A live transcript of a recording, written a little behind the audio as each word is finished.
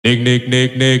Nickelodeon.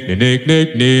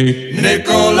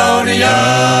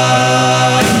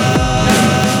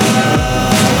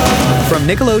 From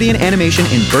Nickelodeon Animation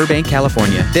in Burbank,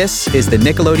 California, this is the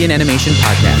Nickelodeon Animation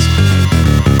Podcast.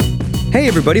 Hey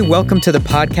everybody, welcome to the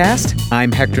podcast.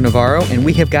 I'm Hector Navarro, and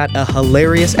we have got a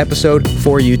hilarious episode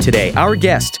for you today. Our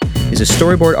guest is a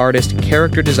storyboard artist,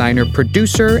 character designer,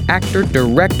 producer, actor,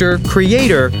 director,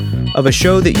 creator of a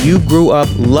show that you grew up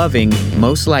loving,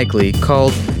 most likely,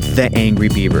 called The Angry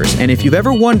Beavers. And if you've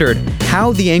ever wondered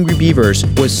how The Angry Beavers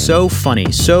was so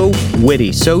funny, so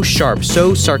witty, so sharp,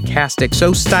 so sarcastic,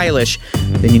 so stylish,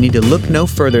 then you need to look no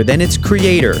further than its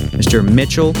creator, Mr.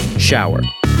 Mitchell Schauer.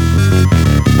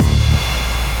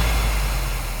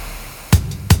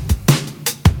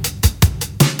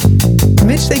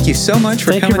 Mitch, thank you so much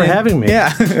for coming. Thank you for having me.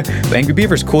 Yeah. The Angry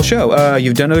Beavers, cool show.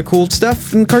 You've done other cool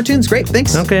stuff in cartoons. Great,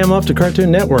 thanks. Okay, I'm off to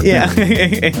Cartoon Network. Yeah.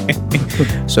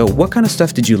 So what kind of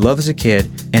stuff did you love as a kid,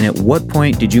 and at what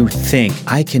point did you think,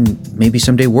 I can maybe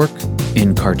someday work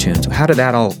in cartoons? How did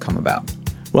that all come about?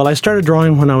 Well, I started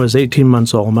drawing when I was 18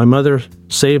 months old. My mother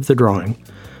saved the drawing.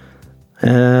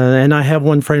 And I have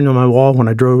one framed on my wall when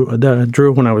I drew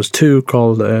when I was 2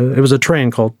 called, it was a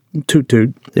train called Toot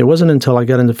Toot. It wasn't until I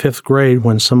got into 5th grade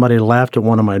when somebody laughed at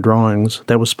one of my drawings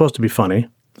that was supposed to be funny.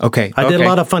 Okay. I did a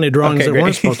lot of funny drawings that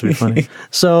weren't supposed to be funny.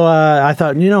 So I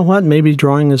thought, you know what, maybe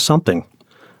drawing is something.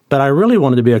 But I really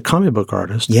wanted to be a comic book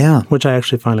artist. Yeah. Which I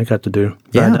actually finally got to do.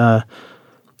 Yeah. But,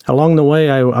 along the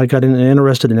way, I got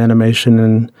interested in animation,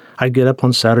 and I'd get up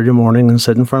on Saturday morning and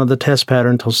sit in front of the test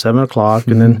pattern until 7 o'clock,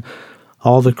 and then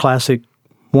all the classic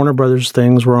Warner Brothers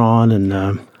things were on, and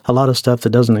a lot of stuff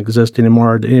that doesn't exist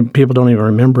anymore. People don't even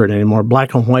remember it anymore.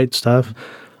 Black and white stuff.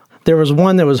 There was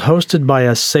one that was hosted by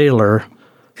a sailor,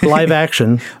 live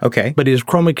action. Okay. But he was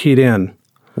chroma keyed in.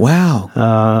 Wow.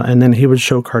 And then he would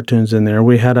show cartoons in there.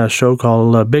 We had a show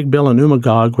called Big Bill and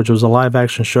Umagog, which was a live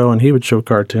action show, and he would show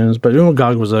cartoons. But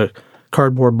Umagog was a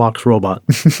cardboard box robot.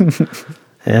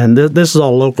 And this is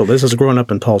all local. This is growing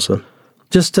up in Tulsa.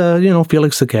 Just,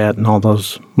 Felix the Cat and all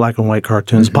those black and white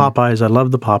cartoons. Popeyes, I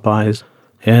loved the Popeyes.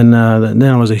 And then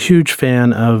I was a huge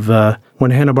fan of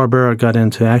when Hanna-Barbera got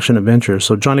into action adventures.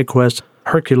 So Johnny Quest,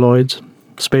 Herculoids,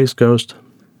 Space Ghost.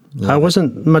 I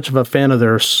wasn't much of a fan of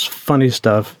their funny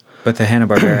stuff. But the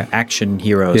Hanna-Barbera action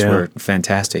heroes were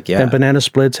fantastic, yeah. And Banana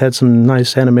Splits had some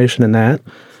nice animation in that.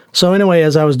 So anyway,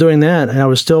 as I was doing that, and I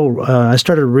was still, I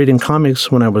started reading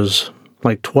comics when I was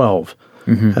like 12.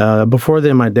 Before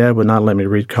then, my dad would not let me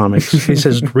read comics. He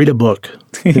says, read a book.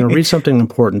 Read something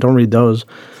important. Don't read those.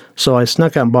 So I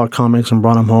snuck out and bought comics and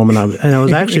brought them home. And I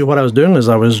was actually, what I was doing is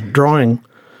I was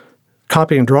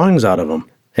copying drawings out of them.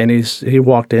 And he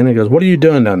walked in and he goes, "What are you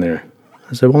doing down there?"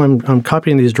 I said, "Well, I'm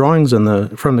copying these drawings from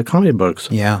the comic books."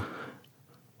 Yeah.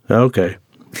 Okay.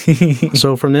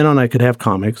 So from then on, I could have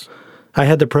comics. I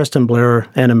had the Preston Blair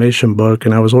animation book,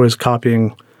 and I was always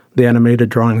copying the animated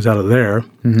drawings out of there.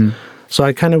 So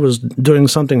I kind of was doing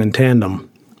something in tandem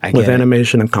with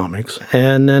animation and comics.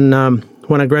 And then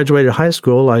when I graduated high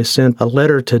school, I sent a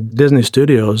letter to Disney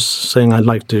Studios saying I'd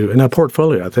like to, in a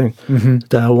portfolio, I think,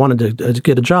 that I wanted to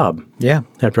get a job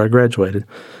after I graduated.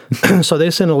 So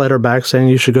they sent a letter back saying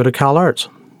you should go to Cal Arts.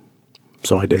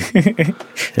 So I did.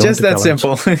 Just that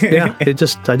simple. Yeah, I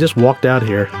just walked out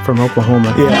here from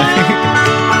Oklahoma. Yeah.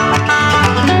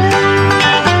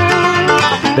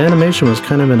 The animation was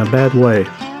kind of in a bad way.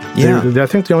 Yeah. I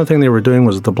think the only thing they were doing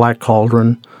was the Black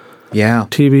Cauldron. Yeah.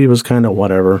 TV was kind of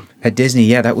whatever. At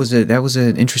Disney, that was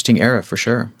an interesting era for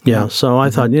sure. Yeah. So I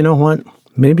thought, you know what?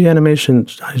 Maybe animation,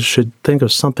 I should think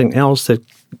of something else that,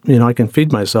 I can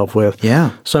feed myself with.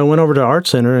 Yeah. So I went over to Art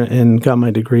Center and got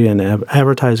my degree in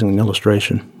advertising and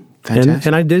illustration. Fantastic.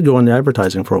 And I did go into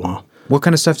advertising for a while. What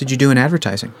kind of stuff did you do in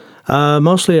advertising?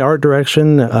 Mostly art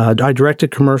direction. I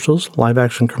directed commercials, live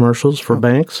action commercials for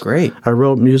banks. Great. I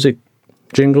wrote music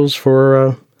jingles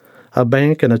for a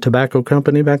bank and a tobacco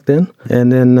company back then.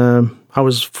 And then I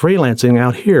was freelancing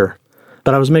out here.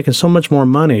 But I was making so much more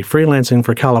money freelancing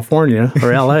for California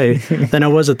or L.A. than I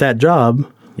was at that job.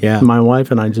 Yeah. My wife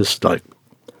and I just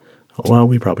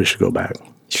we probably should go back.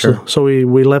 Sure. So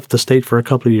we left the state for a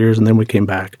couple of years, and then we came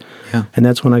back. Yeah. And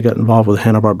that's when I got involved with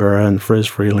Hanna-Barbera and Friz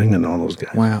Freleng and all those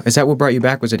guys. Wow. Is that what brought you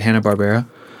back? Was it Hanna-Barbera?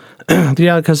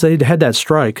 Yeah, because they had that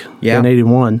strike in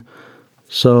 81.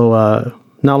 So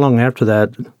not long after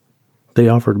that, they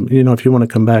offered, if you want to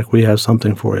come back, we have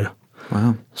something for you.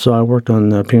 Wow. So I worked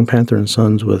on Pink Panther and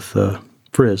Sons with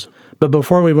Friz. But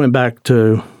before we went back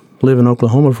to live in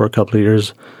Oklahoma for a couple of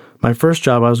years, my first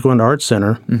job, I was going to Art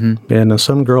Center, and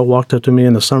some girl walked up to me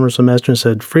in the summer semester and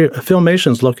said,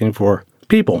 Filmation's looking for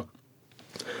people.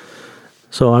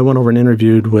 So I went over and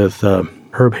interviewed with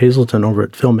Herb Hazelton over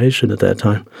at Filmation at that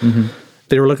time.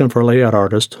 They were looking for a layout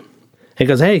artist. He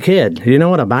goes, "Hey kid, do you know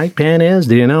what a bike pan is?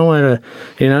 Do you know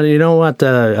what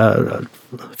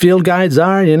field guides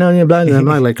are? You know?" And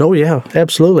I'm like, "Oh yeah,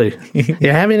 absolutely.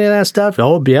 You have any of that stuff?"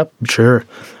 "Oh, yep, sure."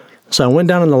 So I went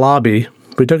down in the lobby.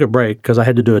 We took a break because I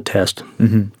had to do a test.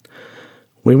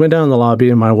 We went down in the lobby,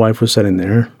 and my wife was sitting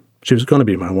there. She was going to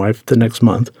be my wife the next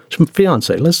month. She's my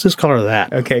fiance. Let's just call her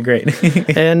that. Okay, great.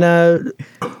 And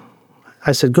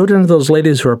I said, "Go down to those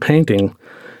ladies who are painting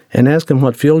and ask them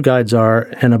what field guides are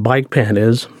and a bike pan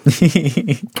is."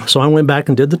 So I went back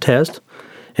and did the test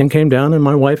and came down, and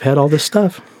my wife had all this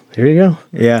stuff. Here you go.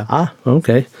 Yeah.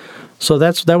 Okay. So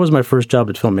that was my first job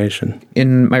at Filmation.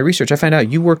 In my research, I found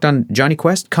out you worked on Johnny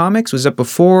Quest comics. Was that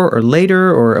before or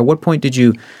later, or at what point did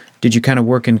you kind of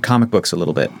work in comic books a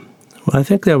little bit? Well, I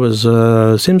think that was,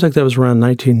 seems like that was around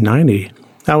 1990.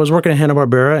 I was working at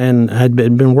Hanna-Barbera, and had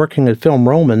been working at Film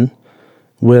Roman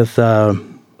with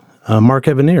Mark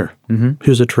Evanier,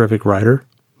 who's a terrific writer,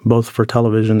 both for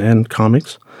television and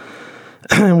comics.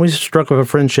 And we struck up a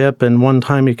friendship, and one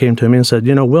time he came to me and said,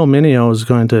 "Will Mineo is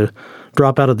going to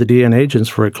drop out of the DN agents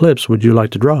for Eclipse. Would you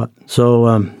like to draw it?" So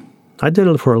I did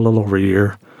it for a little over a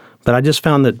year. But I just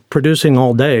found that producing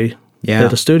all day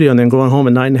at the studio and then going home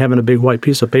at night and having a big white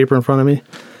piece of paper in front of me,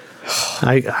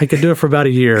 I could do it for about a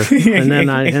year. And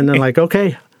then like,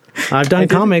 okay, I've done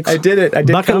comics. I did it. I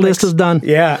did Bucket comics. list is done.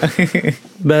 Yeah.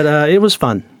 But it was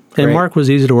fun. And Great. Mark was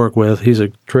easy to work with. He's a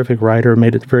terrific writer,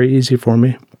 made it very easy for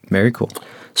me. Very cool.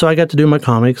 So I got to do my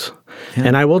comics. Yeah.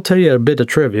 And I will tell you a bit of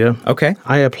trivia. Okay.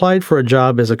 I applied for a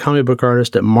job as a comic book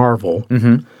artist at Marvel.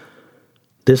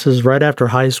 This is right after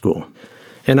high school.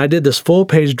 And I did this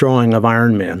full-page drawing of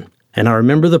Iron Man. And I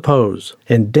remember the pose.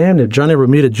 And damn it, Johnny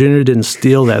Romita Jr. didn't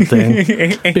steal that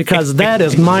thing. Because that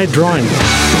is my drawing.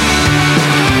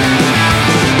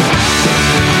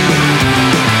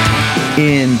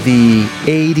 In the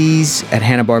 80s at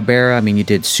Hanna-Barbera, I mean, you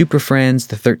did Super Friends,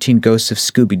 The 13 Ghosts of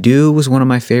Scooby-Doo was one of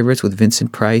my favorites with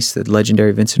Vincent Price, the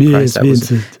legendary Vincent Price. That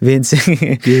Vincent. was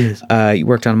Vincent. Yes. You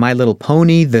worked on My Little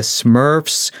Pony, The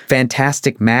Smurfs,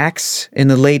 Fantastic Max in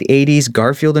the late 80s,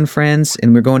 Garfield and Friends,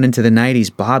 and we're going into the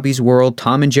 90s, Bobby's World,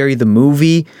 Tom and Jerry the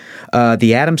Movie,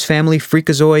 The Addams Family,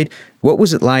 Freakazoid. What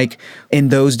was it like in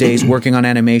those days working on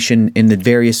animation in the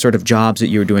various sort of jobs that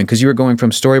you were doing? Because you were going from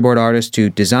storyboard artist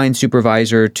to design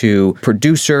supervisor to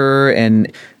producer,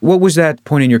 and what was that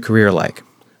point in your career like?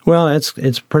 Well,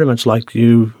 it's pretty much like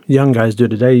you young guys do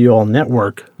today. You all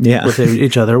network with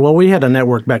each other. Well, we had a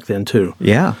network back then, too.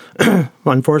 Yeah.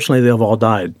 Unfortunately, they've all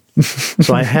died.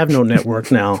 So I have no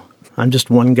network now. I'm just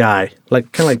one guy, kind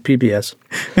of like PBS.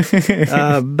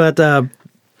 But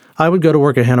I would go to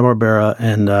work at Hanna-Barbera,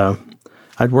 and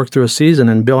I'd work through a season,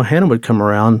 and Bill Hanna would come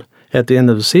around at the end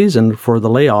of the season for the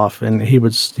layoff, and he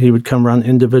would come around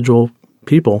individual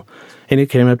people, and he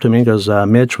came up to me and goes,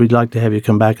 "Mitch, we'd like to have you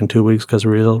come back in 2 weeks because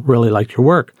we really like your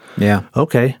work." Yeah.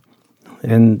 Okay.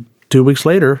 And 2 weeks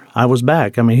later, I was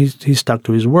back. I mean, he stuck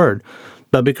to his word.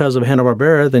 But because of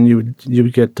Hanna-Barbera, then you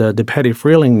would get DePatie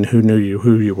Freeling, who knew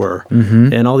who you were,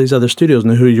 and all these other studios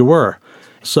knew who you were.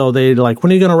 So they like,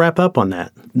 "When are you going to wrap up on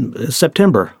that?"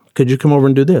 "September. Could you come over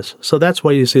and do this?" So that's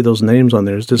why you see those names on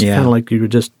there. It's just kind of like you were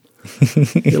just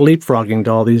leapfrogging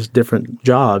to all these different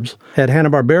jobs. At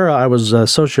Hanna-Barbera, I was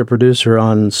associate producer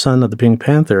on Son of the Pink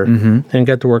Panther and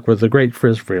got to work with the great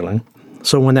Friz Freeling.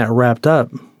 So when that wrapped up,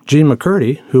 Jean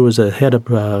McCurdy, who was the head of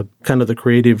kind of the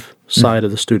creative side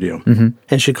of the studio,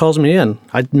 and she calls me in.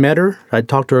 I'd met her. I'd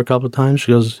talked to her a couple of times.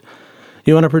 She goes,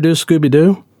 "You want to produce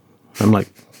Scooby-Doo?" I'm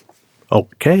like,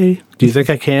 "Okay. Do you think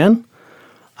I can?"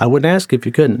 "I wouldn't ask if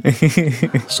you couldn't."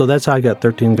 So that's how I got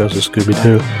 13 Ghosts of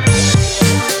Scooby-Doo.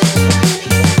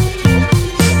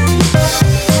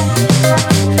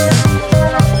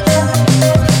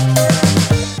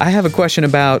 I have a question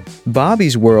about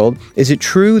Bobby's World. Is it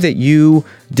true that you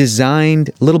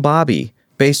designed Little Bobby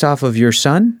based off of your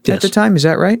son at the time? Is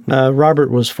that right?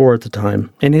 Robert was 4 at the time,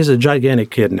 and he's a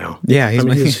gigantic kid now. Yeah,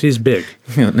 he's big.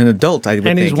 An adult, I would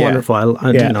think. And he's wonderful.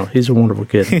 He's a wonderful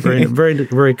kid. Very, very,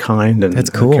 very kind and That's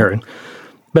cool. Caring.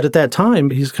 But at that time,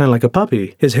 he's kind of like a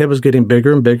puppy. His head was getting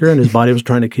bigger and bigger, and his body was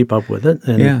trying to keep up with it.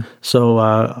 And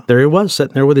so there he was,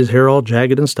 sitting there with his hair all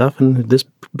jagged and stuff, and this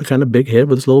kind of big head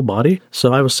with his little body.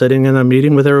 So I was sitting in a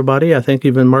meeting with everybody. I think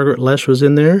even Margaret Lesh was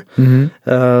in there.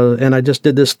 And I just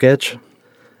did this sketch.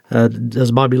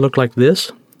 Does Bobby look like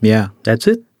this? Yeah. That's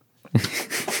it.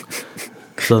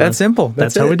 So That's simple.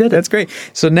 That's how we did it. That's great.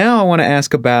 So now I want to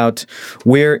ask about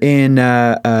wherein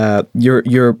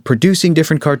you're producing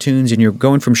different cartoons and you're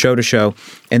going from show to show,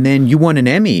 and then you won an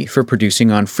Emmy for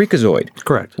producing on Freakazoid.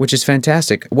 Correct. Which is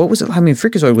fantastic. What was it? I mean,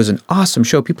 Freakazoid was an awesome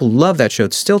show. People love that show.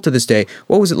 It's still to this day.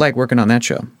 What was it like working on that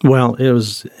show? Well, it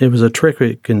was a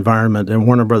terrific environment in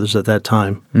Warner Brothers at that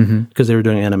time because they were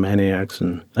doing Animaniacs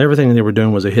and everything they were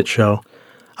doing was a hit show.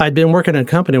 I'd been working in a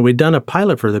company. We'd done a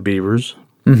pilot for the Beavers,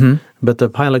 but the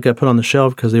pilot got put on the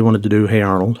shelf because they wanted to do Hey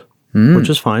Arnold, which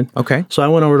is fine. Okay. So I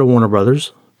went over to Warner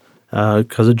Brothers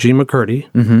because of Gene McCurdy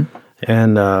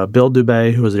and Bill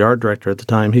Dubay, who was the art director at the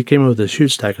time. He came up with this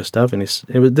huge stack of stuff, and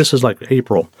this is like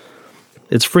April.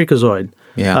 It's Freakazoid.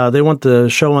 Yeah. They want the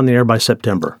show on the air by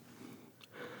September.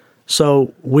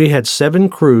 So we had 7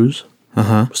 crews,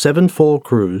 7 full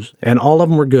crews, and all of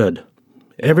them were good.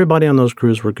 Everybody on those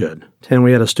crews were good. And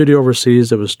we had a studio overseas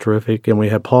that was terrific, and we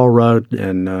had Paul Rudd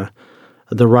and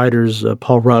the writers,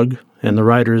 Paul Rugg, and the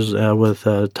writers with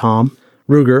Tom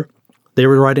Ruger. They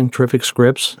were writing terrific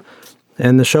scripts.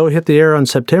 And the show hit the air on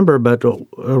September, but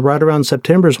right around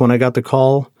September is when I got the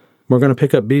call, we're going to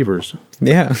pick up Beavers.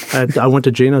 Yeah. I went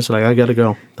to Gina and said, I got to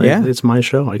go. Yeah. It's my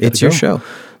show. I gotta It's your go. show.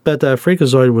 But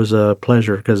Freakazoid was a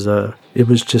pleasure because it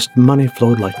was just money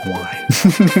flowed like wine.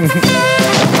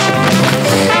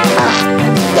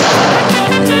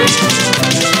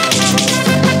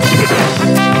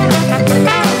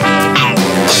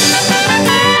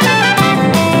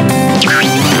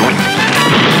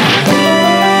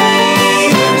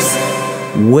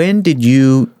 When did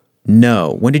you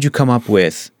know? When did you come up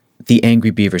with the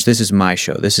Angry Beavers? This is my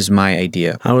show. This is my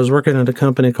idea. I was working at a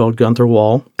company called Gunther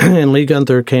Wall, and Lee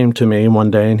Gunther came to me one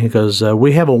day, and he goes,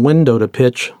 we have a window to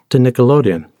pitch to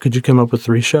Nickelodeon. Could you come up with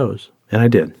 3 shows? And I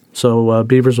did. So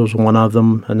Beavers was one of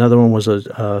them. Another one was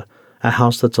a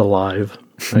House That's Alive.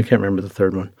 I can't remember the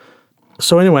third one.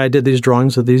 So anyway, I did these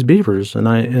drawings of these beavers, and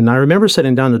I remember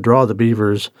sitting down to draw the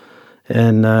beavers,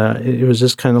 and it was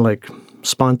just kind of like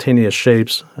spontaneous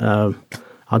shapes.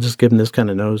 I'll just give them this kind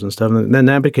of nose and stuff. And then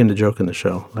that became the joke in the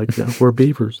show. Like, we're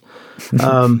beavers.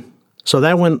 So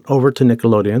that went over to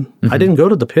Nickelodeon. I didn't go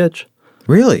to the pitch.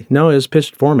 Really? No, it was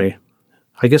pitched for me.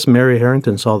 I guess Mary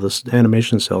Harrington saw this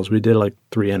animation cells. We did like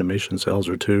 3 animation cells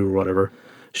or 2 or whatever.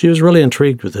 She was really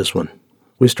intrigued with this one.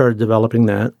 We started developing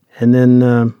that. And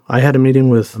then I had a meeting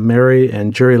with Mary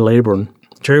and Jerry Laybourne.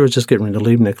 Jerry was just getting ready to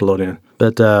leave Nickelodeon.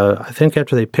 But I think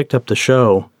after they picked up the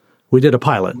show, we did a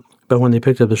pilot. But when they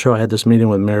picked up the show, I had this meeting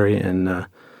with Mary and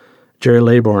Jerry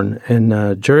Laybourne.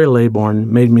 And Jerry Laybourne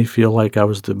made me feel like I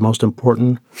was the most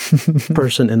important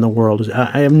person in the world.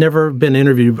 I have never been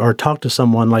interviewed or talked to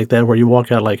someone like that where you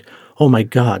walk out like, oh, my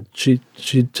God, she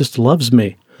just loves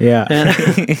me. Yeah.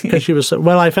 Because she was,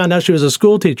 I found out she was a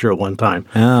school teacher at one time.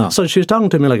 Oh. So she was talking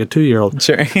to me like a 2-year-old.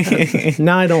 Sure.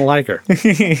 Now I don't like her.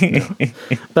 No.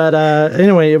 But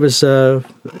anyway, it was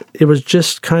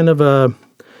just kind of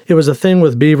it was a thing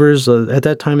with beavers. At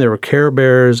that time, there were Care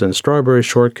Bears and Strawberry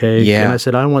Shortcake. Yeah. And I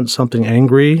said, I want something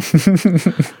angry.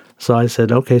 So I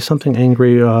said, okay, something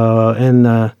angry.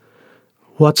 And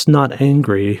what's not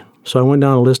angry? So I went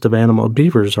down a list of animal.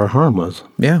 Beavers are harmless.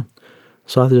 Yeah.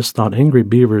 So I just thought angry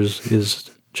beavers is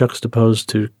juxtaposed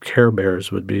to Care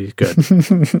Bears would be good.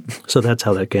 So that's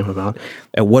how that came about.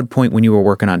 At what point when you were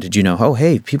working on it, did you know, oh,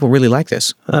 hey, people really like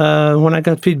this? When I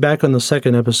got feedback on the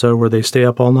second episode where they stay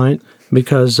up all night,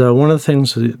 because one of the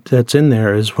things that's in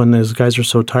there is when those guys are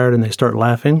so tired and they start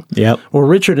laughing. Yep. Well,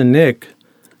 Richard and Nick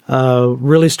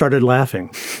really started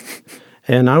laughing.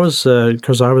 And I was,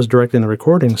 because I was directing the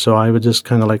recording, so I would just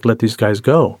kind of like let these guys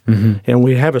go. Mm-hmm. And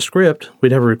we have a script,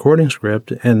 we'd have a recording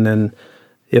script, and then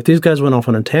if these guys went off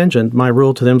on a tangent, my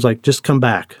rule to them is like, just come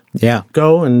back. Yeah.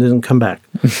 Go and then come back.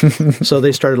 So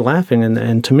they started laughing,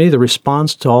 and to me, the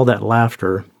response to all that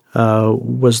laughter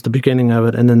was the beginning of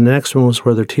it. And then the next one was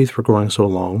where their teeth were growing so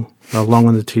long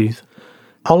on the teeth.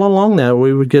 All along that,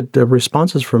 we would get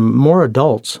responses from more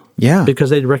adults. Yeah.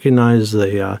 Because they'd recognize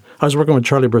I was working with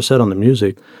Charlie Brissett on the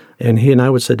music, and he and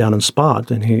I would sit down and spot,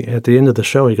 and at the end of the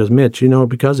show, he goes, Mitch,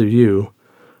 because of you,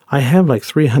 I have like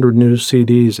 300 new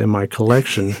CDs in my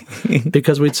collection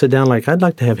because we'd sit down like, I'd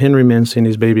like to have Henry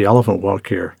Mancini's Baby Elephant Walk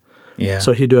here. Yeah.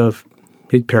 So he'd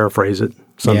paraphrase it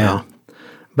somehow. Yeah.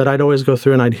 But I'd always go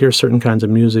through and I'd hear certain kinds of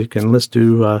music, and let's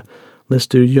do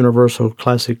Universal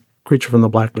Classic Creature from the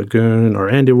Black Lagoon or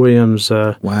Andy Williams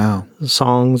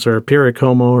songs or Pierre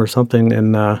Como or something.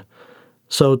 And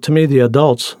so to me, the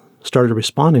adults started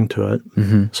responding to it.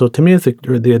 Mm-hmm. So to me, if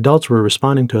the adults were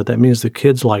responding to it, that means the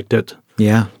kids liked it.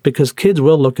 Yeah. Because kids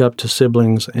will look up to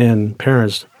siblings and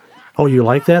parents. Oh, you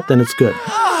like that? Then it's good.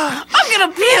 I'm going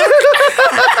to puke.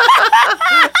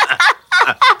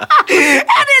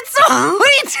 And it's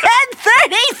only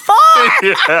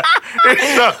 10:34.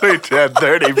 It's only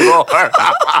 10:34.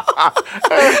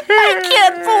 I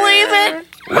can't believe it.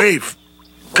 We've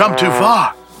come too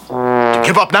far to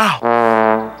give up now.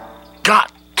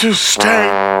 Got to stay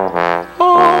up.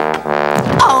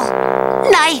 Oh,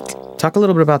 night. Talk a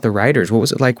little bit about the writers. What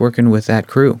was it like working with that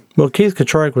crew? Well, Keith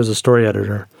Kocharik was a story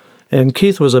editor, and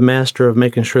Keith was a master of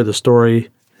making sure the story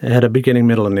had a beginning,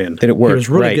 middle, and end. That it worked, He was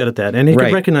really right. good at that, and he Right.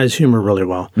 could recognize humor really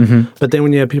well. But then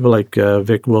when you have people like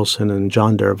Vic Wilson and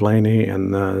John Darablaney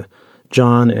and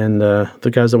John and the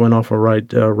guys that went off and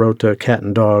wrote Cat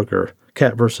and Dog or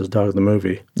Cat versus Dog, the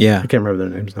movie. Yeah. I can't remember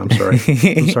their names now. I'm sorry.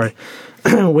 I'm sorry.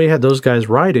 We had those guys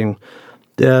writing.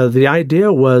 The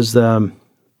idea was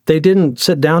they didn't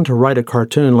sit down to write a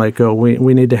cartoon like, oh,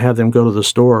 we need to have them go to the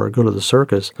store or go to the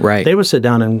circus. Right. They would sit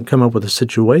down and come up with a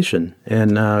situation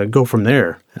and go from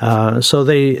there. So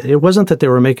it wasn't that they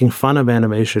were making fun of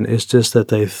animation. It's just that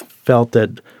they felt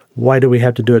that why do we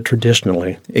have to do it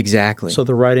traditionally? Exactly. So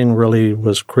the writing really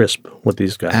was crisp with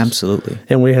these guys. Absolutely.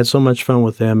 And we had so much fun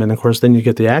with them. And of course, then you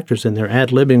get the actors in there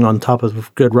ad-libbing on top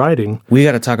of good writing. We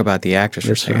got to talk about the actors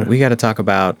for a second. sir. We got to talk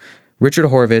about Richard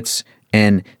Horvitz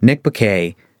and Nick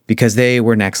Bakay because they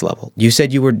were next level. You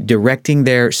said you were directing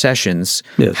their sessions.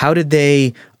 Yes. How did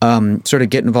they sort of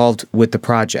get involved with the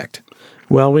project?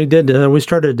 Well, we did. We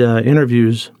started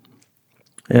interviews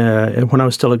when I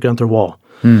was still at Gunther Wall.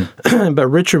 But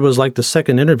Richard was like the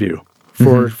second interview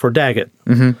for Daggett.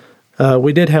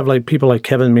 We did have like people like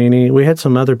Kevin Meaney. We had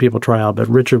some other people try out, but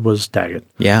Richard was Daggett.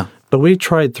 Yeah. But we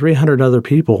tried 300 other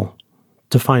people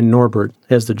to find Norbert,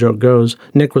 as the joke goes.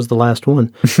 Nick was the last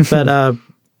one. But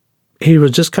he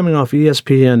was just coming off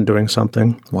ESPN doing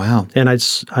something. Wow. And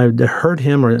I'd heard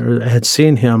him or had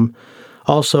seen him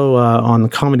also on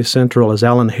Comedy Central as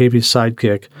Alan Havey's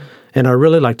sidekick. And I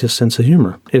really liked his sense of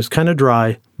humor. It was kind of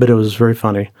dry, but it was very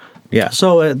funny. Yeah.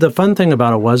 So the fun thing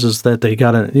about it was that they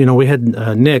got we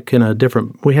had Nick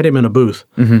we had him in a booth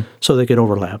so they could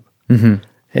overlap.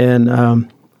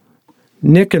 And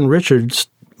Nick and Richard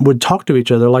would talk to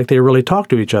each other like they really talked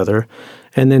to each other.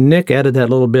 And then Nick added that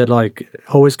little bit, like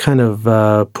always kind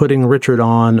of putting Richard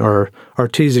on or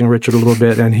teasing Richard a little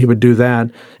bit, and he would do that.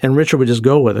 And Richard would just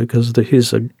go with it because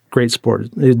he's a great sport,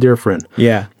 he's a dear friend.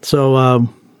 Yeah. So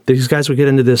these guys would get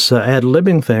into this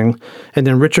ad-libbing thing, and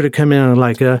then Richard would come in and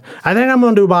like, I think I'm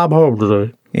going to do Bob Hope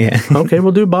today. Yeah. Okay,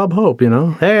 we'll do Bob Hope,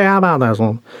 Hey, how about that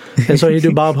one? And so he'd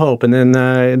do Bob Hope, and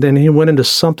then he went into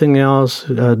something else,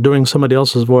 doing somebody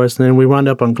else's voice, and then we wound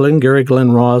up on Glengarry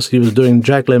Glen Ross. He was doing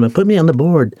Jack Lemmon, put me on the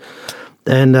board.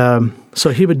 And so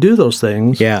he would do those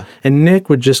things. Yeah. And Nick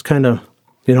would just kind of,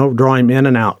 draw him in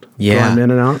and out. Yeah. Draw him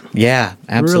in and out. Yeah,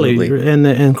 absolutely. Really, and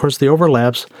of course the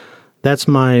overlaps, that's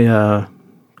my...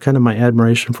 kind of my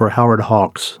admiration for Howard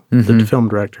Hawks, the film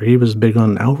director. He was big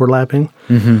on overlapping,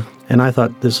 and I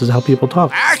thought this is how people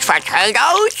talk. Mashed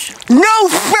potatoes? No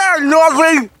fair,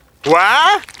 Norman.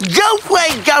 What? Don't play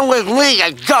dumb with me,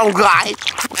 you dumb guy.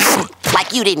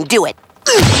 Like you didn't do it.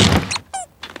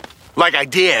 Like I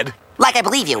did. Like I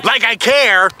believe you. Like I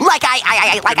care. Like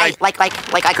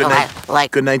I Good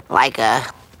night. Good night.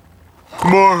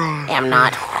 Moron. am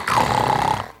not.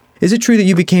 Is it true that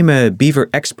you became a beaver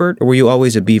expert, or were you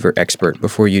always a beaver expert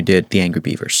before you did the Angry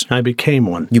Beavers? I became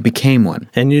one. You became one.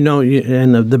 And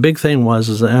and the big thing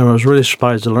was, and I was really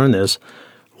surprised to learn this,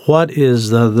 what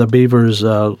is the beaver's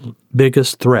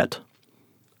biggest threat?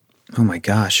 Oh my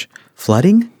gosh.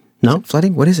 Flooding? No. Is it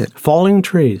flooding? What is it? Falling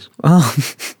trees. Oh,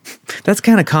 that's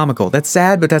kind of comical. That's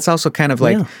sad, but that's also kind of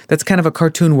like, Yeah. that's kind of a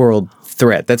cartoon world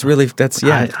threat.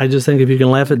 Yeah. I just think if you can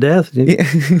laugh at death,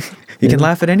 You can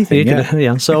laugh at anything.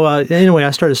 yeah. So anyway,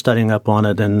 I started studying up on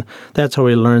it, and that's how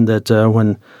we learned that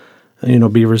when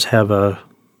beavers have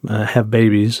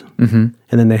babies, and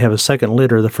then they have a second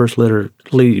litter, the first litter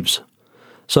leaves.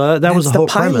 So that was the whole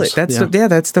pilot. premise.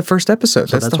 That's the first episode.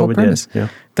 So that's the that's whole what we did, premise. yeah.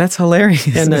 That's hilarious.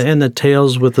 and the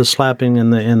tails with the slapping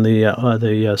and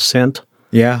the scent,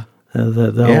 yeah.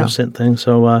 the Yeah. whole scent thing.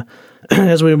 So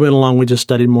as we went along, we just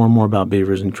studied more and more about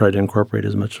beavers and tried to incorporate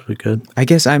as much as we could. I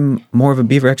guess I'm more of a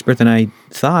beaver expert than I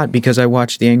thought because I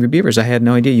watched the Angry Beavers. I had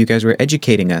no idea you guys were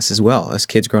educating us as well as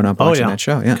kids growing up watching that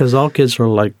show. Yeah. Because all kids are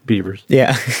like beavers.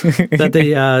 Yeah. That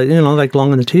they, like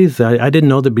long in the teeth. I didn't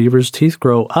know that beavers' teeth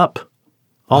grow up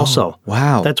also. Oh,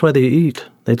 wow. That's why they eat.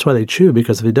 That's why they chew,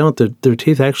 because if they don't, their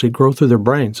teeth actually grow through their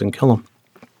brains and kill them.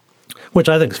 Which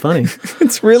I think is funny.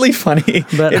 It's really funny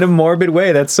But- in a morbid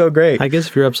way. That's so great. I guess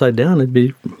if you're upside down, it'd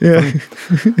be funny.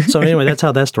 So anyway, that's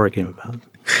how that story came about.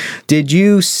 Did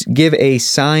you give a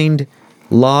signed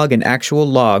log, an actual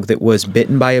log that was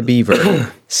bitten by a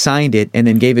beaver, signed it, and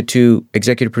then gave it to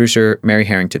executive producer Mary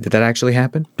Harrington. Did that actually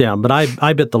happen? Yeah, but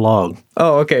I bit the log.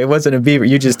 Oh, okay. It wasn't a beaver.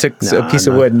 You just took a piece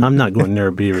of wood. I'm not going near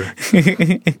a beaver.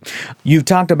 You've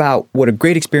talked about what a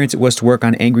great experience it was to work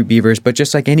on Angry Beavers, but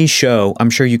just like any show, I'm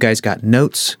sure you guys got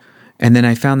notes. And then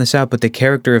I found this out, but the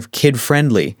character of Kid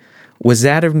Friendly, was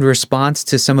that in response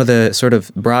to some of the sort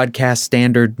of broadcast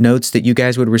standard notes that you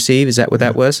guys would receive? Is that what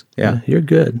that was? Yeah. You're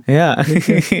good. Yeah.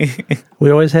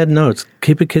 We always had notes.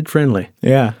 Keep it kid friendly.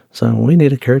 Yeah. So we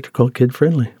need a character called Kid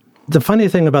Friendly. The funny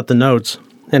thing about the notes,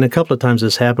 and a couple of times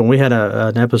this happened, we had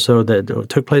an episode that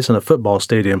took place in a football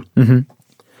stadium. Mm-hmm.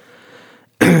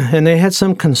 And they had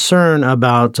some concern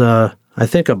about, I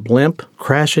think, a blimp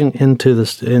crashing into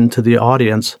the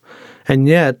audience. And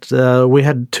yet, we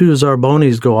had two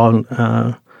Zarbonis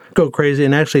go crazy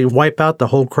and actually wipe out the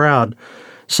whole crowd.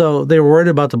 So they were worried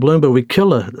about the balloon, but we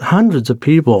killed hundreds of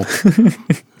people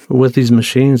with these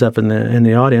machines up in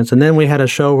the audience. And then we had a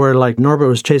show where like Norbert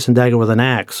was chasing Daggett with an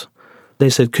axe. They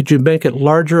said, "Could you make it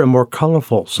larger and more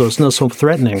colorful so it's not so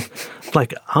threatening?"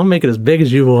 Like, I'll make it as big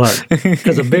as you want,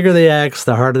 because the bigger the axe,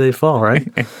 the harder they fall, right?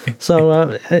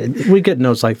 So we get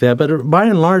notes like that, but by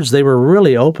and large, they were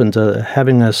really open to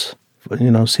having us,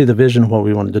 see the vision of what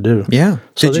we wanted to do. Yeah.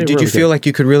 So did you feel like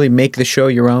you could really make the show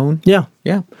your own? Yeah.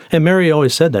 Yeah. And Mary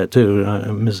always said that too,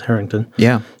 Ms. Harrington.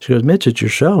 Yeah. She goes, "Mitch, it's your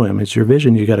show. I mean, it's your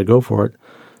vision. You got to go for it."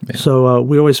 Yeah. So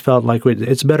we always felt like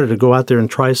it's better to go out there and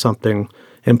try something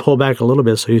and pull back a little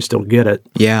bit so you still get it.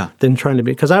 Yeah. Than trying to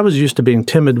be, because I was used to being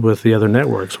timid with the other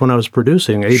networks when I was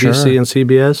producing ABC Sure. and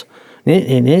CBS.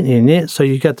 So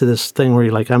you got to this thing where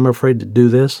you're like, I'm afraid to do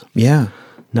this. Yeah.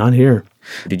 Not here.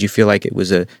 Did you feel like it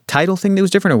was a title thing that was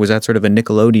different, or was that sort of a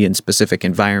Nickelodeon-specific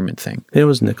environment thing? It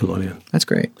was Nickelodeon. That's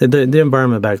great. The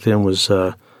environment back then was,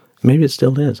 maybe it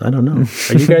still is. I don't know.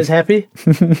 Are you guys happy?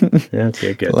 Yeah,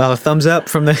 okay, good. A lot of thumbs up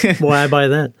from the... Boy, I buy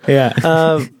that.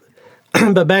 Yeah.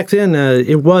 But back then,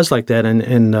 it was like that,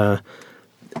 and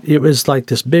it was like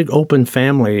this big open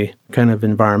family kind of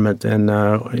environment, and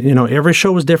every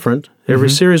show was different. Every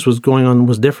series was going on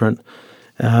was different.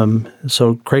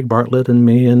 So Craig Bartlett and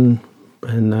me and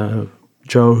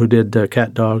Joe, who did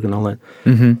Cat Dog and all that,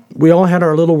 we all had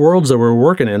our little worlds that we were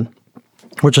working in,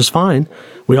 which is fine.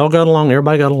 We all got along.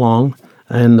 Everybody got along,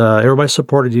 and everybody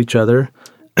supported each other.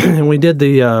 And we did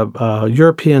the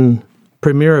European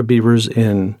premiere of Beavers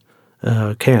in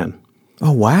Cannes.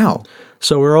 Oh, wow.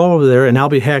 So we're all over there, and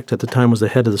Albie Hecht at the time was the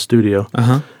head of the studio.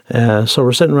 So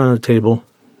we're sitting around a table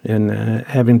and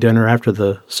having dinner after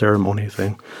the ceremony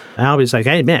thing. Albie's like,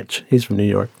 "Hey, Mitch," he's from New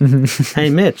York. "Hey,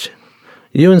 Mitch,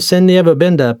 you and Cindy ever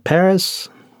been to Paris?"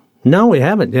 "No, we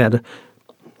haven't yet."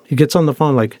 He gets on the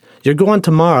phone like, "You're going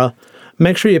tomorrow.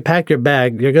 Make sure you pack your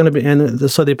bag. You're going to be..." And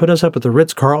so they put us up at the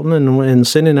Ritz-Carlton, and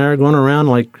Cindy and I are going around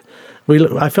like,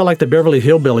 I felt like the Beverly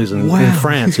Hillbillies in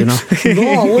France, Oh,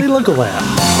 what do you look at that?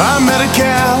 I met a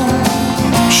gal,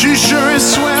 she sure is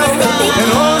swell,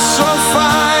 and oh so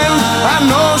fine. I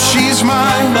know she's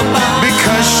mine,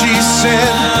 because she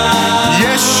said,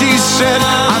 yes, she said,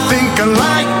 "I think I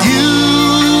like you."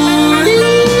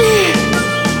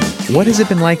 What has it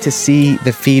been like to see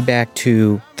the feedback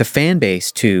to the fan base,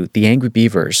 to the Angry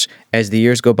Beavers, as the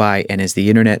years go by and as the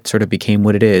internet sort of became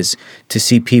what it is, to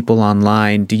see people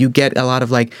online? Do you get a lot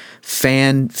of like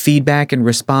fan feedback and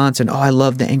response and, "Oh, I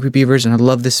love the Angry Beavers and I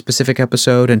love this specific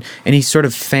episode," and any sort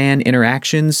of fan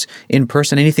interactions in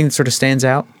person, anything that sort of stands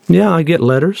out? Yeah, I get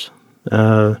letters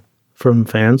from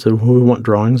fans who want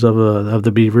drawings of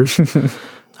the Beavers.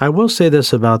 I will say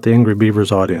this about the Angry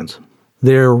Beavers audience.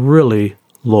 They're really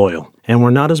loyal. And we're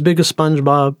not as big as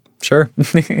SpongeBob. Sure.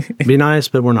 Be nice,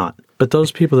 but we're not. But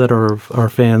those people that are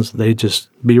fans, they just,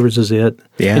 Beavers is it.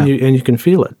 Yeah. And you can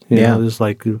feel it. You know, it's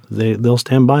like they'll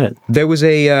stand by it. There was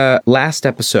a last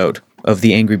episode of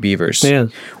the Angry Beavers,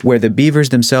 where the Beavers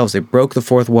themselves, they broke the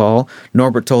fourth wall.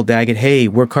 Norbert told Daggett, "Hey,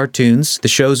 we're cartoons. The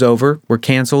show's over. We're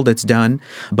canceled. It's done.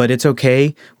 But it's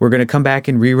okay. We're going to come back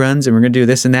in reruns, and we're going to do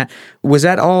this and that." Was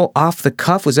that all off the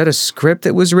cuff? Was that a script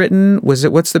that was written? Was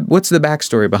it? What's the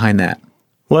backstory behind that?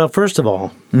 Well, first of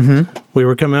all, we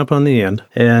were coming up on the end,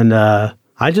 and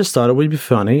I just thought it would be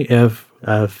funny if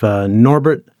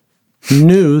Norbert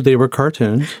knew they were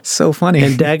cartoons. So funny.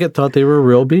 And Daggett thought they were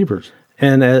real beavers.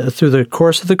 And through the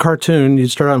course of the cartoon, you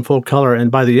start out in full color,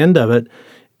 and by the end of it,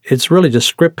 it's really just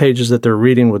script pages that they're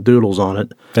reading with doodles on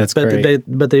it. That's great.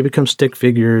 But they become stick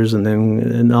figures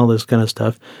and all this kind of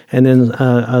stuff. And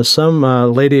then some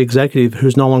lady executive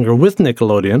who's no longer with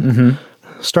Nickelodeon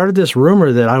started this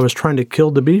rumor that I was trying to kill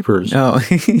the Beavers. Oh.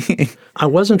 I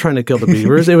wasn't trying to kill the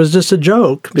Beavers. It was just a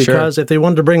joke, because if they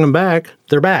wanted to bring them back,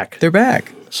 they're back. They're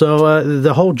back. So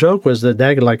the whole joke was that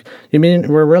Dad like, you mean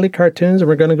we're really cartoons and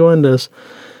we're going to go into this?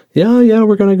 Yeah,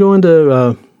 we're going to go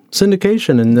into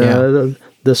syndication and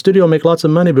the studio will make lots of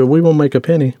money, but we won't make a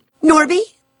penny. Norby,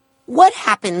 what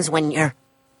happens when you're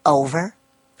over?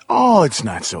 Oh, it's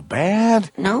not so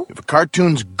bad. No? If a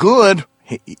cartoon's good,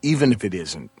 even if it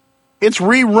isn't, it's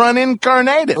rerun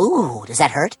incarnated. Ooh, does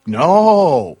that hurt?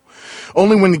 No.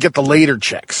 Only when you get the later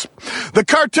checks. The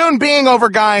cartoon being over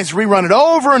guys rerun it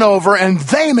over and over, and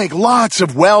they make lots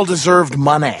of well-deserved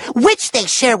money. Which they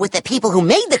share with the people who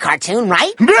made the cartoon,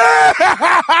 right?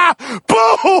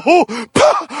 Boo!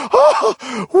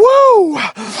 Woo!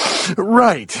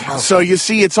 Right. So you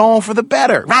see, it's all for the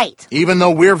better. Right. Even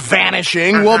though we're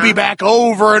vanishing, we'll be back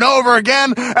over and over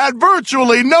again at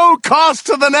virtually no cost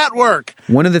to the network.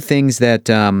 One of the things that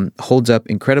holds up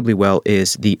incredibly well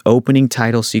is the opening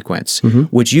title sequence,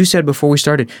 which you said before we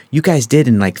started, you guys did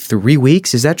in like 3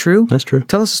 weeks. Is that true? That's true.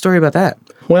 Tell us a story about that.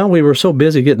 Well, we were so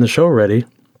busy getting the show ready.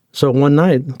 So one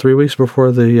night, 3 weeks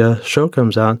before the show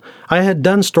comes out, I had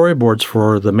done storyboards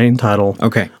for the main title.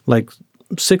 Okay. Like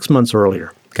 6 months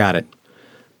earlier. Got it.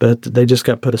 But they just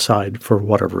got put aside for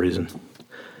whatever reason.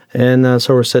 And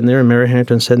so we're sitting there, and Mary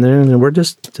Harrington's sitting there,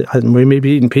 and we may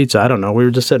be eating pizza. I don't know. We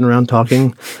were just sitting around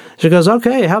talking. She goes,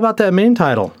 "Okay, how about that main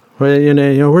title? Well, you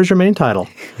know, where's your main title?"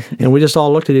 And we just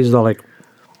all looked at each other like,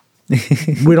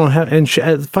 we don't have. And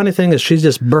the funny thing is, she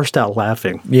just burst out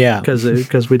laughing. Yeah,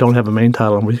 because we don't have a main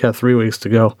title, and we've got 3 weeks to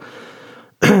go.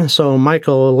 So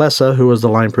Michael Lessa, who was the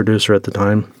line producer at the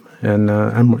time, and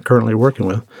I'm currently working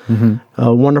with,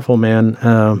 a wonderful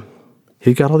man.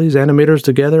 He got all these animators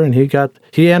together, and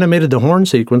he animated the horn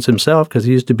sequence himself because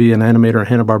he used to be an animator in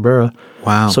Hanna-Barbera.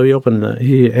 Wow! So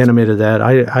he animated that.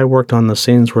 I worked on the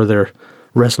scenes where they're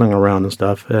wrestling around and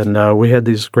stuff, and we had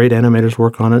these great animators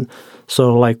work on it.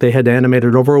 So like they had to animate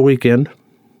it over a weekend,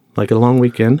 like a long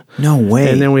weekend. No way!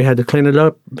 And then we had to clean it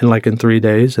up in 3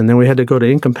 days, and then we had to go to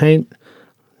ink and paint.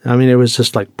 I mean, it was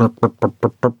just like burp, burp, burp,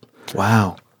 burp, burp.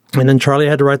 Wow! And then Charlie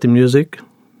had to write the music.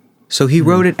 So he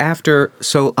wrote it after.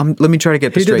 So let me try to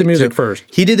get this straight. He did the music first.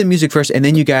 He did the music first, and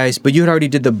then you guys. But you had already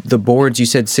did the boards. You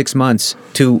said 6 months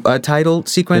to a title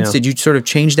sequence. Yeah. Did you sort of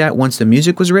change that once the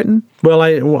music was written? Well,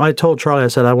 I told Charlie, I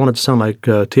said I wanted to sound like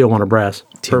Tijuana Brass.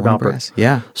 Tijuana Brass.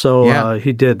 Yeah. So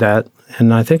he did that,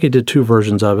 and I think he did 2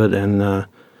 versions of it. And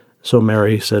so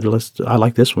Mary said, I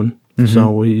like this one.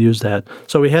 So we used that.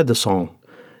 So we had the song.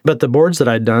 But the boards that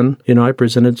I'd done, I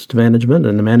presented to management,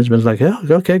 and the management's like, "Yeah,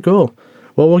 okay, cool.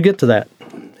 Well, we'll get to that."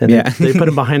 And they put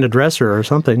him behind a dresser or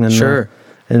something. And, sure.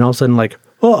 And all of a sudden, like,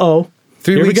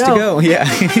 3 weeks to go. Yeah.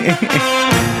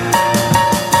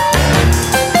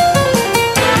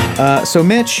 So,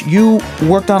 Mitch, you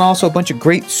worked on also a bunch of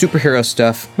great superhero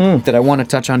stuff that I want to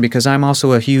touch on because I'm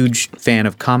also a huge fan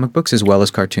of comic books as well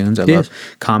as cartoons. I love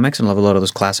comics and love a lot of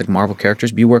those classic Marvel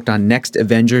characters. But you worked on Next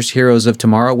Avengers Heroes of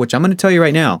Tomorrow, which I'm going to tell you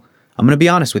right now. I'm going to be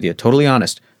honest with you, totally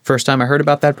honest. First time I heard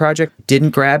about that project,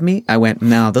 didn't grab me. I went,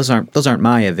 no, those aren't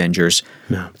my Avengers.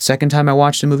 No. Second time I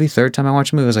watched the movie, third time I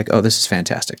watched the movie, I was like, oh, this is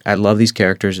fantastic. I love these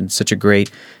characters and such a great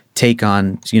take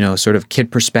on, sort of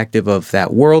kid perspective of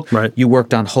that world. Right. You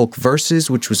worked on Hulk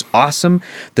Versus, which was awesome.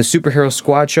 The Superhero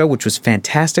Squad show, which was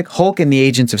fantastic. Hulk and the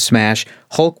Agents of Smash.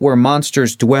 Hulk Where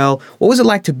Monsters Dwell. What was it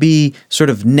like to be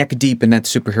sort of neck deep in that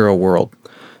superhero world?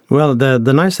 Well, the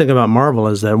nice thing about Marvel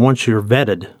is that once you're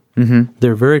vetted,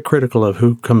 they're very critical of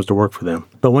who comes to work for them.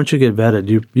 But once you get vetted,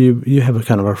 you have a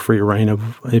kind of a free reign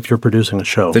of if you're producing a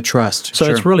show. The trust.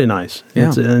 So it's really nice.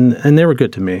 Yeah. And they were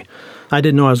good to me. I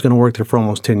didn't know I was going to work there for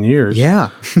almost 10 years. Yeah.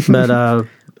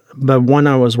 But when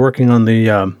I was working on the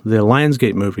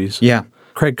Lionsgate movies,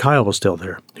 Craig Kyle was still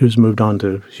there, who's moved on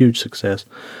to huge success.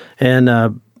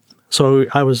 And so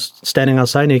I was standing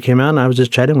outside, and he came out, and I was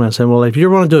just chatting with him. I said, well, if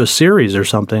you want to do a series or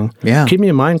something, keep me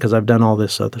in mind because I've done all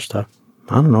this other stuff.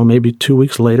 I don't know, maybe 2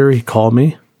 weeks later, he called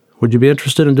me. Would you be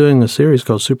interested in doing a series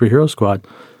called Superhero Squad?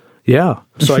 Yeah.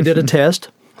 So I did a test.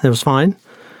 It was fine.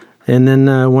 And then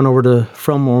went over to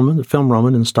Film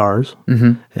Roman and Stars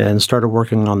and started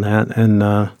working on that. And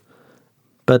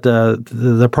but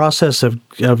the process of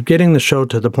getting the show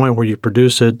to the point where you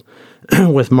produce it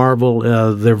with Marvel,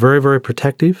 they're very, very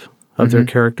protective of their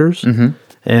characters.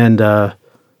 And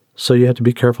so you have to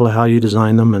be careful of how you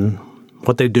design them and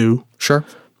what they do. Sure.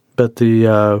 But they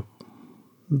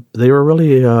were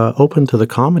really open to the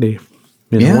comedy.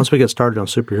 Once we get started on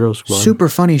Superhero Squad. Super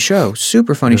funny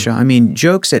show. I mean,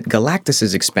 jokes at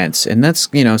Galactus's expense. And that's,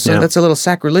 that's a little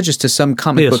sacrilegious to some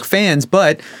comic book fans,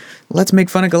 but let's make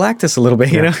fun of Galactus a little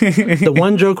bit, you know? The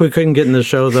one joke we couldn't get in the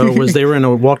show, though, was they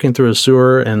were walking through a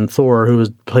sewer, and Thor, who was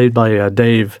played by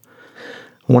Dave,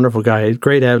 wonderful guy,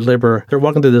 great ad-libber. They're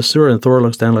walking through the sewer, and Thor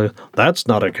looks down like, that's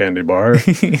not a candy bar.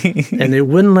 And they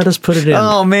wouldn't let us put it in.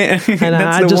 Oh, man. And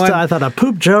I thought a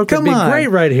poop joke would be great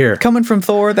right here. Coming from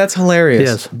Thor, that's hilarious.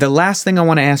 Yes. The last thing I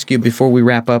want to ask you before we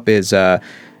wrap up is the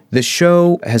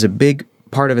show has a big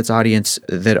part of its audience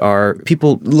that are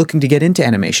people looking to get into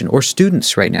animation or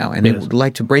students right now, and they would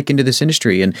like to break into this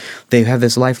industry, and they have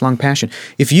this lifelong passion.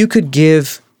 If you could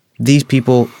give these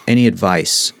people any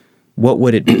advice, what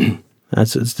would it be?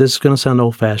 This is going to sound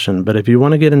old-fashioned, but if you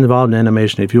want to get involved in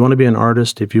animation, if you want to be an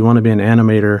artist, if you want to be an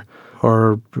animator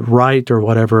or write or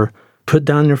whatever, put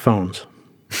down your phones.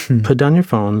 Put down your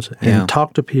phones and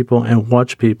talk to people and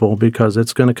watch people, because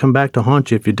it's going to come back to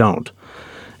haunt you if you don't.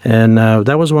 And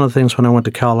that was one of the things when I went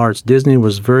to Cal Arts. Disney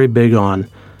was very big on,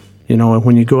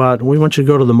 when you go out, we want you to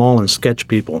go to the mall and sketch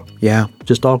people. Yeah.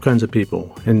 Just all kinds of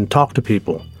people and talk to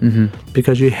people.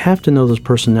 Because you have to know those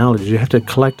personalities. You have to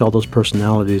collect all those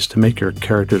personalities to make your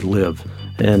characters live.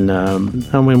 And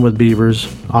with Beavers,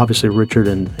 obviously Richard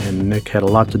and Nick had a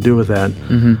lot to do with that.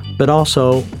 But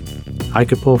also, I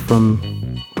could pull from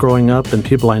growing up and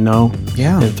people I know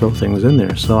and throw things in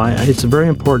there. So it's very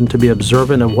important to be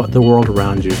observant of what the world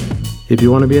around you. If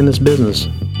you want to be in this business,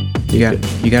 you got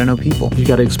to know people. You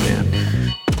got to expand.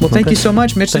 Well, thank you so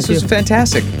much, Mitch. This was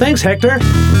fantastic. Thanks, Hector.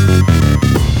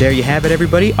 There you have it,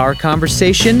 everybody. Our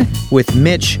conversation with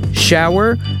Mitch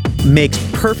Schauer makes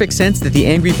perfect sense that The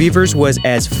Angry Beavers was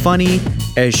as funny,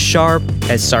 as sharp,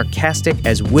 as sarcastic,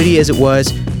 as witty as it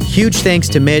was. Huge thanks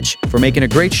to Mitch for making a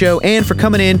great show and for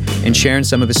coming in and sharing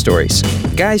some of his stories.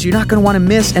 Guys, you're not going to want to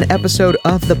miss an episode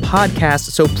of the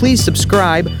podcast, so please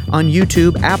subscribe on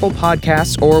YouTube, Apple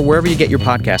Podcasts, or wherever you get your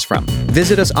podcasts from.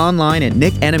 Visit us online at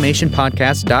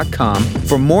nickanimationpodcast.com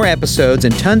for more episodes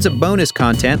and tons of bonus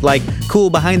content like cool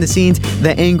behind-the-scenes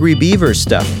The Angry Beavers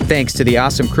stuff. Thanks to the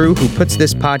awesome crew who puts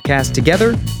this podcast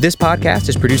together. This podcast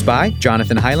is produced by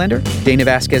Jonathan Highlander, Dana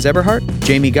Vasquez-Eberhardt,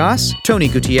 Jamie Goss, Tony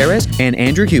Gutierrez, and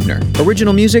Andrew Huebner.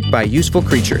 Original music by Useful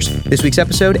Creatures. This week's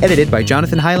episode edited by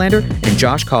Jonathan Highlander and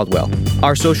Josh Caldwell.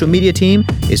 Our social media team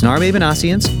is Narme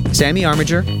Benasians, Sammy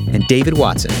Armiger, and David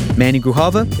Watson. Manny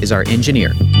Grujalva is our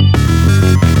engineer.